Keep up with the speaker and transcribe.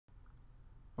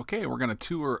Okay, we're going to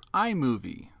tour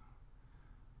iMovie.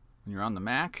 When you're on the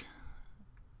Mac,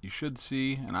 you should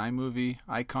see an iMovie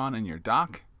icon in your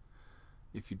dock.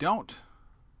 If you don't,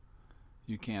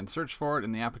 you can search for it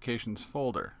in the Applications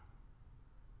folder.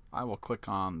 I will click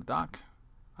on the dock,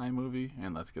 iMovie,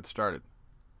 and let's get started.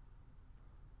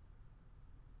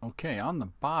 Okay, on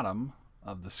the bottom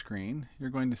of the screen,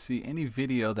 you're going to see any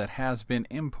video that has been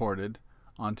imported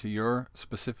onto your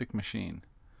specific machine.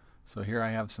 So here I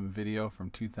have some video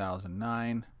from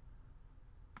 2009.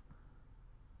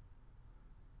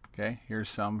 Okay, here's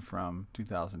some from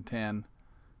 2010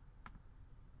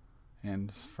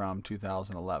 and from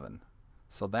 2011.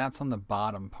 So that's on the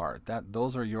bottom part.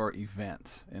 Those are your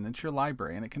events, and it's your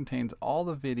library, and it contains all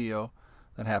the video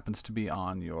that happens to be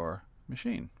on your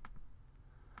machine.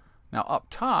 Now up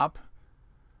top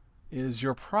is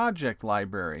your project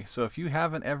library. So if you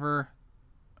haven't ever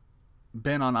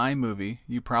been on iMovie,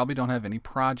 you probably don't have any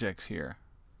projects here.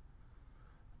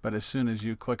 But as soon as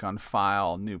you click on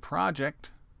File, New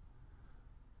Project,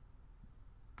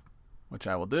 which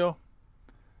I will do,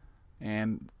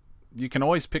 and you can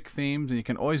always pick themes, and you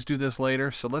can always do this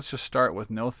later, so let's just start with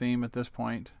no theme at this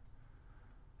point.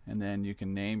 And then you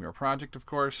can name your project, of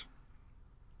course.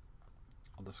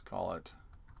 I'll just call it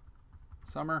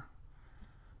Summer.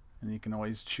 And you can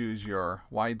always choose your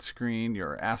widescreen,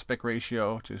 your aspect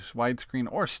ratio to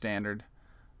widescreen or standard.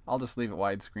 I'll just leave it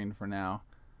widescreen for now.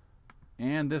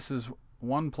 And this is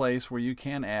one place where you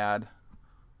can add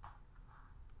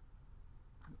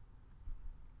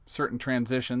certain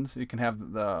transitions. You can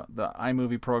have the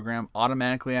iMovie program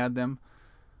automatically add them.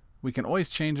 We can always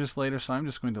change this later, so I'm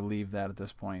just going to leave that at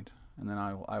this point. And then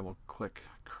I will click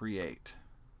Create.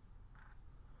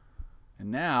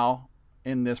 And now,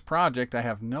 in this project, I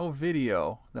have no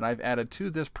video that I've added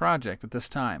to this project at this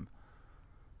time.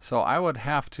 So I would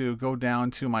have to go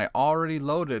down to my already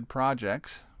loaded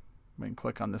projects. We can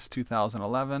click on this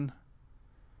 2011.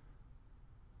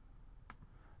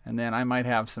 And then I might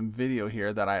have some video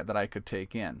here that I could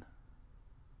take in.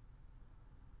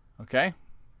 Okay?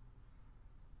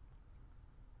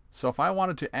 So if I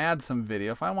wanted to add some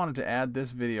video, if I wanted to add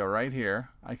this video right here,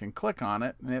 I can click on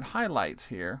it, and it highlights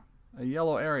here a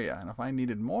yellow area. And if I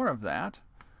needed more of that,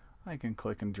 I can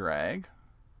click and drag.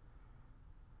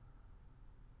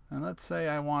 And let's say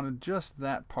I wanted just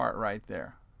that part right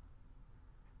there.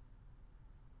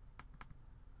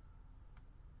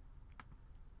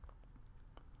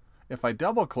 If I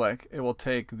double click, it will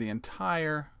take the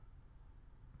entire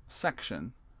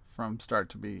section from start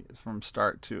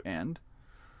to end.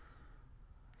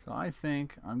 So I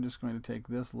think I'm just going to take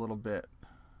this little bit,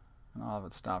 and I'll have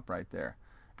it stop right there.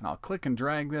 And I'll click and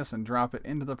drag this and drop it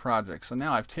into the project. So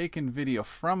now I've taken video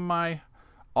from my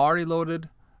already loaded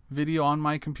video on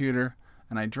my computer,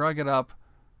 and I drag it up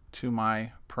to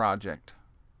my project.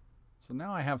 So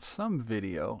now I have some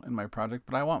video in my project,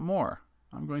 but I want more.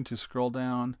 I'm going to scroll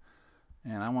down,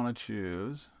 and I want to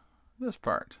choose this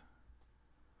part.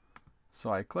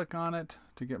 So I click on it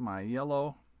to get my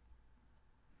yellow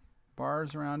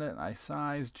bars around it. I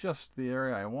size just the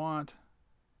area I want,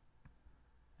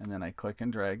 and then I click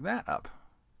and drag that up.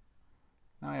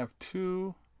 Now I have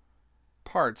two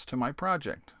parts to my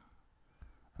project.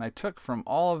 And I took from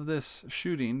all of this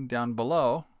shooting down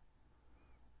below.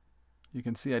 You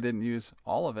can see I didn't use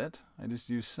all of it. I just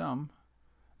used some.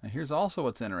 And here's also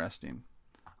what's interesting.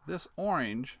 This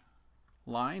orange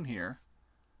line here,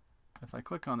 if I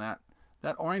click on that,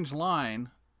 that orange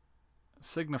line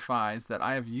signifies that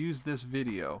I have used this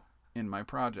video in my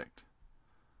project.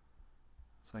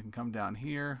 So I can come down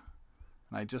here,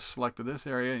 and I just selected this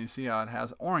area, and you see how it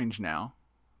has orange now.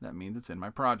 That means it's in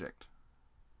my project.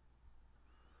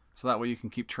 So that way you can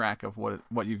keep track of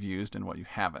what you've used and what you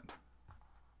haven't.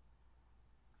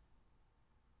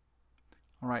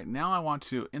 Alright, now I want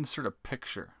to insert a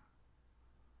picture.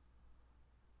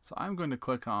 So I'm going to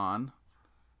click on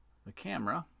the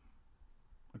camera,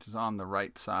 which is on the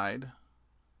right side,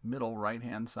 middle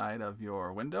right-hand side of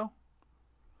your window.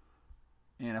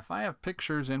 And if I have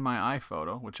pictures in my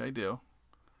iPhoto, which I do,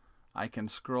 I can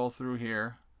scroll through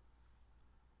here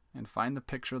and find the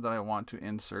picture that I want to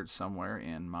insert somewhere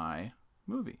in my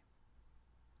movie,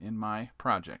 in my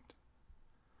project.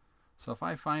 So if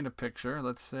I find a picture,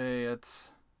 let's say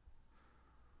it's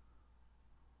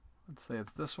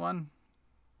this one.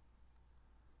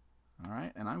 All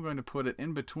right, and I'm going to put it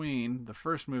in between the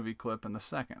first movie clip and the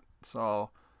second.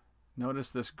 So notice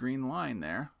this green line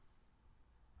there.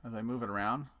 As I move it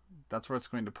around, that's where it's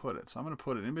going to put it. So I'm going to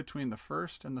put it in between the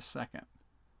first and the second.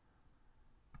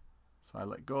 So I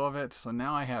let go of it. So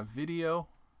now I have video.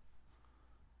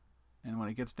 And when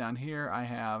it gets down here, I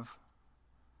have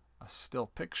a still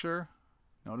picture.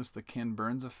 Notice the Ken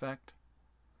Burns effect.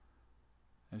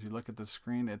 As you look at the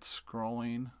screen, it's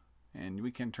scrolling, and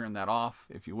we can turn that off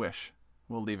if you wish.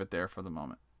 We'll leave it there for the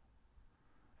moment.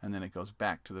 And then it goes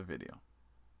back to the video.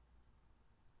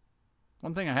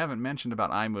 One thing I haven't mentioned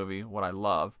about iMovie, what I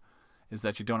love, is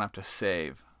that you don't have to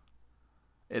save.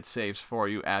 It saves for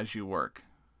you as you work.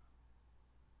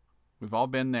 We've all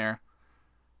been there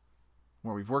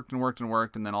where we've worked and worked and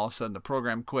worked, and then all of a sudden the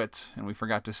program quits and we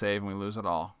forgot to save and we lose it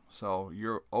all. So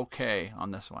you're okay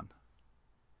on this one.